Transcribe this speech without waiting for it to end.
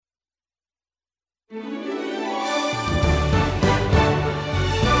Most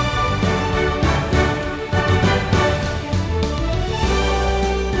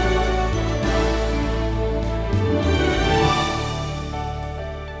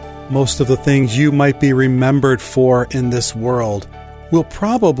of the things you might be remembered for in this world will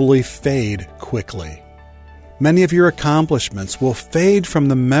probably fade quickly. Many of your accomplishments will fade from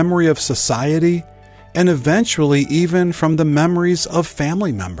the memory of society and eventually even from the memories of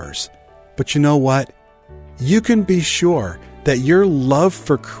family members. But you know what? You can be sure that your love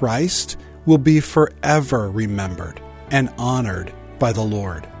for Christ will be forever remembered and honored by the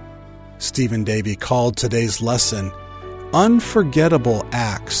Lord. Stephen Davey called today's lesson Unforgettable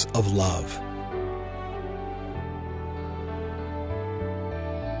Acts of Love.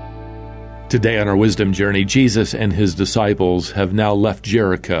 Today on our wisdom journey, Jesus and his disciples have now left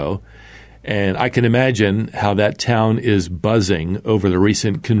Jericho, and I can imagine how that town is buzzing over the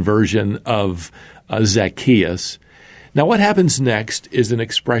recent conversion of Zacchaeus. Now, what happens next is an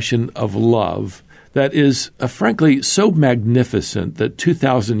expression of love that is, frankly, so magnificent that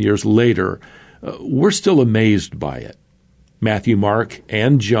 2,000 years later, we're still amazed by it. Matthew, Mark,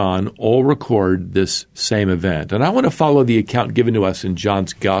 and John all record this same event. And I want to follow the account given to us in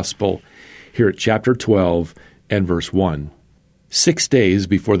John's Gospel here at chapter 12 and verse 1. 6 days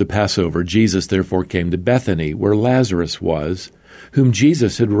before the Passover, Jesus therefore came to Bethany, where Lazarus was, whom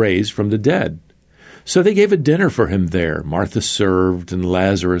Jesus had raised from the dead. So they gave a dinner for him there. Martha served, and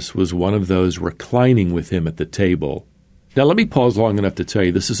Lazarus was one of those reclining with him at the table. Now let me pause long enough to tell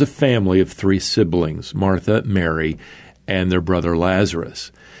you this is a family of 3 siblings, Martha, Mary, and their brother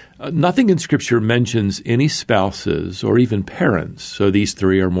Lazarus. Nothing in Scripture mentions any spouses or even parents, so these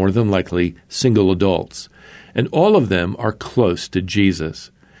 3 are more than likely single adults. And all of them are close to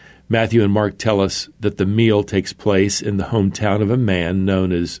Jesus. Matthew and Mark tell us that the meal takes place in the hometown of a man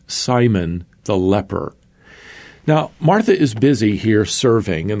known as Simon the leper. Now, Martha is busy here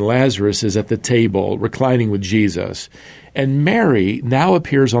serving, and Lazarus is at the table reclining with Jesus. And Mary now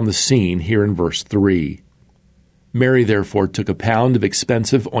appears on the scene here in verse 3. Mary therefore took a pound of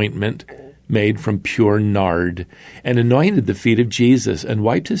expensive ointment made from pure nard and anointed the feet of Jesus and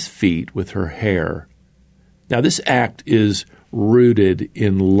wiped his feet with her hair. Now, this act is rooted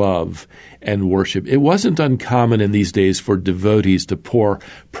in love and worship. It wasn't uncommon in these days for devotees to pour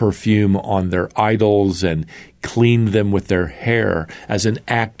perfume on their idols and clean them with their hair as an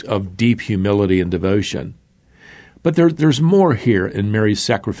act of deep humility and devotion. But there's more here in Mary's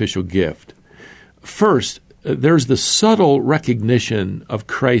sacrificial gift. First, there's the subtle recognition of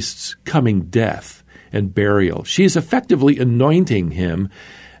Christ's coming death and burial. She is effectively anointing him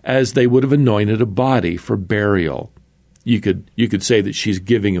as they would have anointed a body for burial. You could say that she's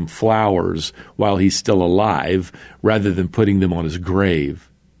giving him flowers while he's still alive rather than putting them on his grave.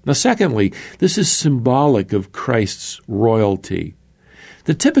 Now, secondly, this is symbolic of Christ's royalty.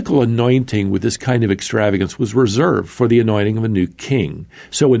 The typical anointing with this kind of extravagance was reserved for the anointing of a new king.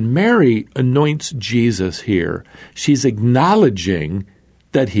 So when Mary anoints Jesus here, she's acknowledging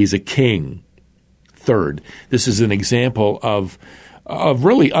that he's a king. Third, this is an example of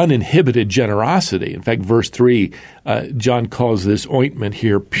really uninhibited generosity. In fact, verse 3, John calls this ointment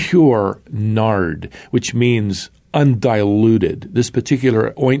here pure nard, which means undiluted. This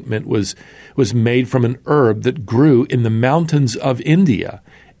particular ointment was made from an herb that grew in the mountains of India,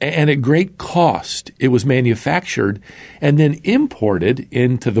 and at great cost. It was manufactured and then imported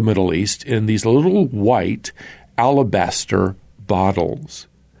into the Middle East in these little white alabaster bottles.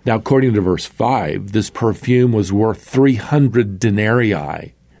 Now, according to verse 5, this perfume was worth 300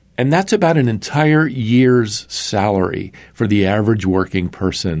 denarii, and that's about an entire year's salary for the average working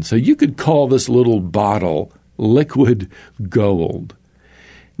person. So you could call this little bottle liquid gold.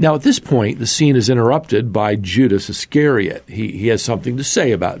 Now, at this point, the scene is interrupted by Judas Iscariot. He has something to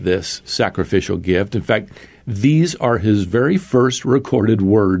say about this sacrificial gift. In fact, these are his very first recorded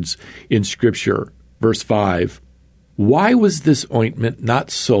words in Scripture. Verse 5, "Why was this ointment not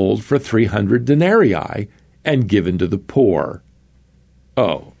sold for 300 denarii and given to the poor?"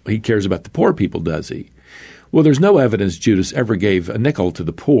 Oh, he cares about the poor people, does he? Well, there's no evidence Judas ever gave a nickel to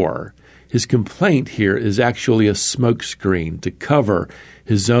the poor. His complaint here is actually a smokescreen to cover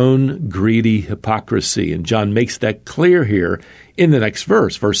his own greedy hypocrisy. And John makes that clear here in the next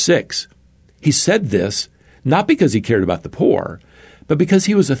verse, verse 6. He said this not because he cared about the poor, but because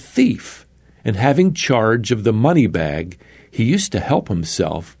he was a thief, and having charge of the money bag, he used to help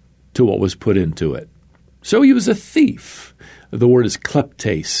himself to what was put into it. So he was a thief. The word is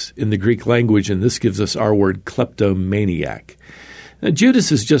kleptes in the Greek language, and this gives us our word kleptomaniac. Now,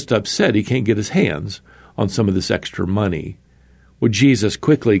 Judas is just upset he can't get his hands on some of this extra money. Well, Jesus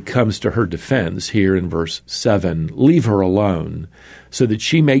quickly comes to her defense here in verse 7. Leave her alone, so that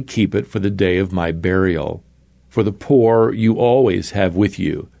she may keep it for the day of my burial. For the poor you always have with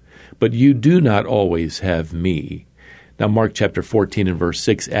you, but you do not always have me. Now, Mark chapter 14 and verse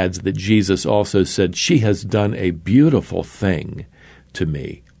 6 adds that Jesus also said, she has done a beautiful thing to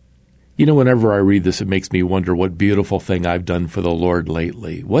me. You know, whenever I read this, it makes me wonder what beautiful thing I've done for the Lord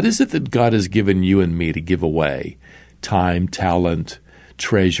lately. What is it that God has given you and me to give away? Time, talent,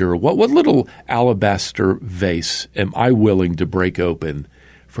 treasure. What little alabaster vase am I willing to break open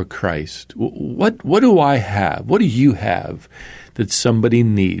for Christ? What do I have? What do you have that somebody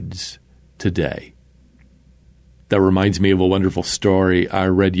needs today? That reminds me of a wonderful story I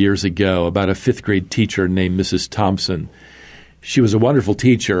read years ago about a fifth grade teacher named Mrs. Thompson. She was a wonderful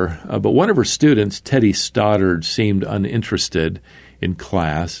teacher, but one of her students, Teddy Stoddard, seemed uninterested in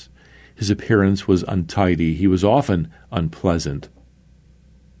class. His appearance was untidy. He was often unpleasant.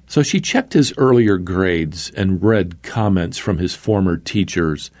 So she checked his earlier grades and read comments from his former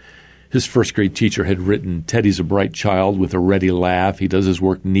teachers. His first-grade teacher had written, Teddy's a bright child with a ready laugh. He does his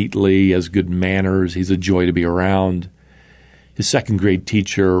work neatly, he has good manners, he's a joy to be around. His second-grade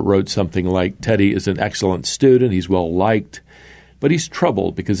teacher wrote something like, Teddy is an excellent student, he's well-liked, but he's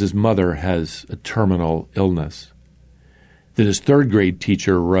troubled because his mother has a terminal illness. Then his third-grade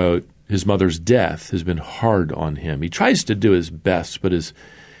teacher wrote, his mother's death has been hard on him. He tries to do his best, but his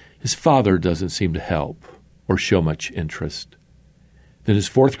father doesn't seem to help or show much interest. Then his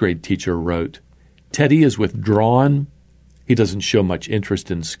fourth-grade teacher wrote, Teddy is withdrawn. He doesn't show much interest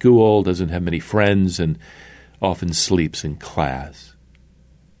in school, doesn't have many friends, and often sleeps in class.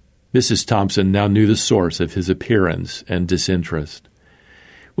 Mrs. Thompson now knew the source of his appearance and disinterest.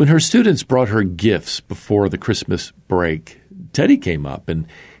 When her students brought her gifts before the Christmas break, Teddy came up and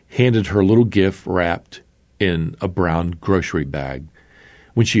handed her a little gift wrapped in a brown grocery bag.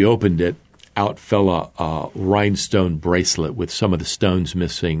 When she opened it, out fell a rhinestone bracelet with some of the stones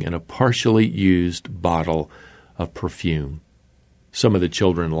missing and a partially used bottle of perfume. Some of the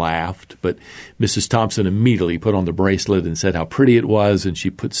children laughed, but Mrs. Thompson immediately put on the bracelet and said how pretty it was, and she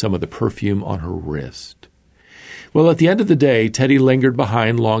put some of the perfume on her wrist. Well, at the end of the day, Teddy lingered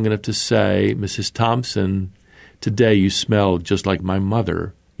behind long enough to say, Mrs. Thompson, today you smell just like my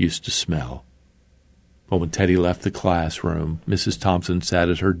mother used to smell. Well, when Teddy left the classroom, Mrs. Thompson sat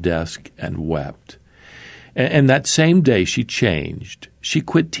at her desk and wept. And that same day she changed. She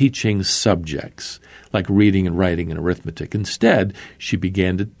quit teaching subjects like reading and writing and arithmetic. Instead, she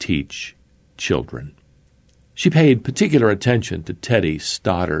began to teach children. She paid particular attention to Teddy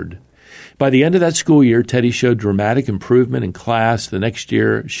Stoddard. By the end of that school year, Teddy showed dramatic improvement in class. The next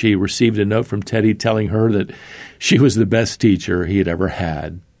year, she received a note from Teddy telling her that she was the best teacher he had ever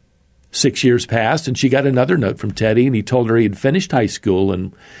had. 6 years passed, and she got another note from Teddy, and he told her he had finished high school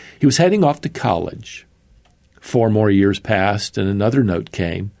and he was heading off to college. 4 more years passed, and another note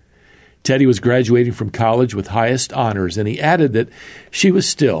came. Teddy was graduating from college with highest honors, and he added that she was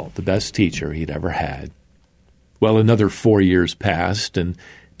still the best teacher he'd ever had. Well, another 4 years passed, and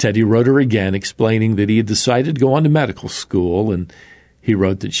Teddy wrote her again explaining that he had decided to go on to medical school, and he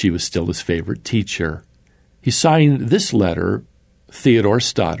wrote that she was still his favorite teacher. He signed this letter, Theodore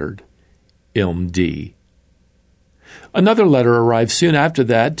Stoddard, M.D. Another letter arrived soon after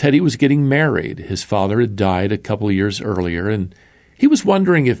that. Teddy was getting married. His father had died a couple of years earlier, and he was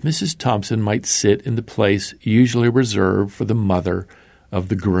wondering if Mrs. Thompson might sit in the place usually reserved for the mother of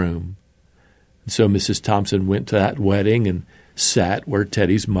the groom. And so Mrs. Thompson went to that wedding and sat where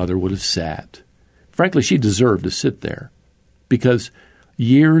Teddy's mother would have sat. Frankly, she deserved to sit there because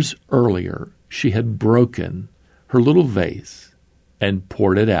years earlier she had broken her little vase and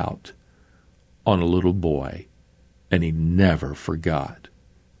poured it out on a little boy, and he never forgot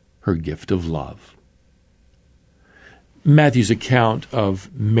her gift of love. Matthew's account of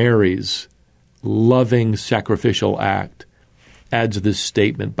Mary's loving sacrificial act adds this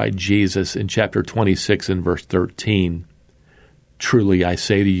statement by Jesus in chapter 26 and verse 13. Truly I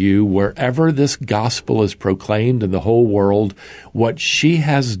say to you, wherever this gospel is proclaimed in the whole world, what she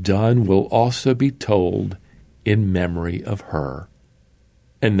has done will also be told in memory of her.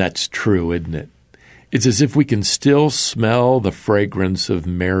 And that's true, isn't it? It's as if we can still smell the fragrance of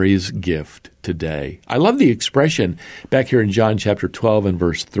Mary's gift today. I love the expression back here in John chapter 12 and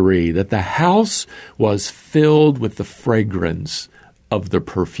verse 3, that the house was filled with the fragrance of the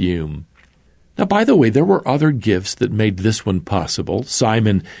perfume. Now, by the way, there were other gifts that made this one possible.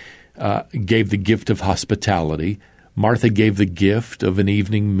 Simon gave the gift of hospitality. Martha gave the gift of an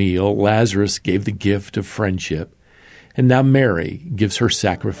evening meal. Lazarus gave the gift of friendship. And now Mary gives her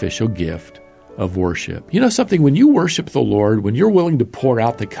sacrificial gift of worship. You know something? When you worship the Lord, when you're willing to pour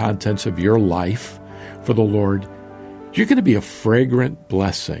out the contents of your life for the Lord, you're going to be a fragrant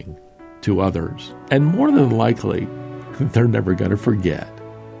blessing to others. And more than likely, they're never going to forget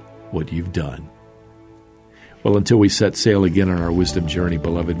what you've done. Well, until we set sail again on our wisdom journey,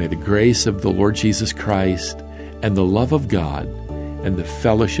 beloved, may the grace of the Lord Jesus Christ and the love of God and the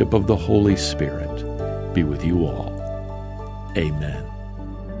fellowship of the Holy Spirit be with you all. Amen.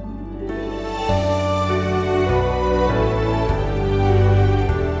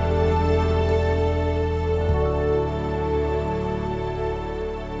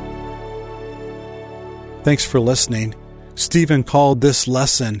 Thanks for listening. Stephen called this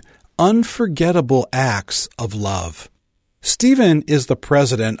lesson Unforgettable Acts of Love. Stephen is the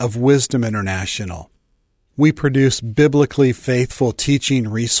president of Wisdom International. We produce biblically faithful teaching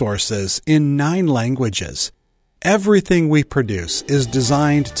resources in 9 languages. Everything we produce is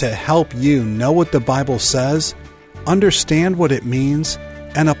designed to help you know what the Bible says, understand what it means,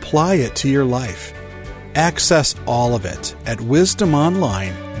 and apply it to your life. Access all of it at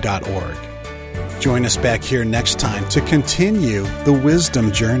wisdomonline.org. Join us back here next time to continue the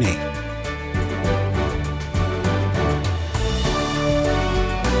wisdom journey.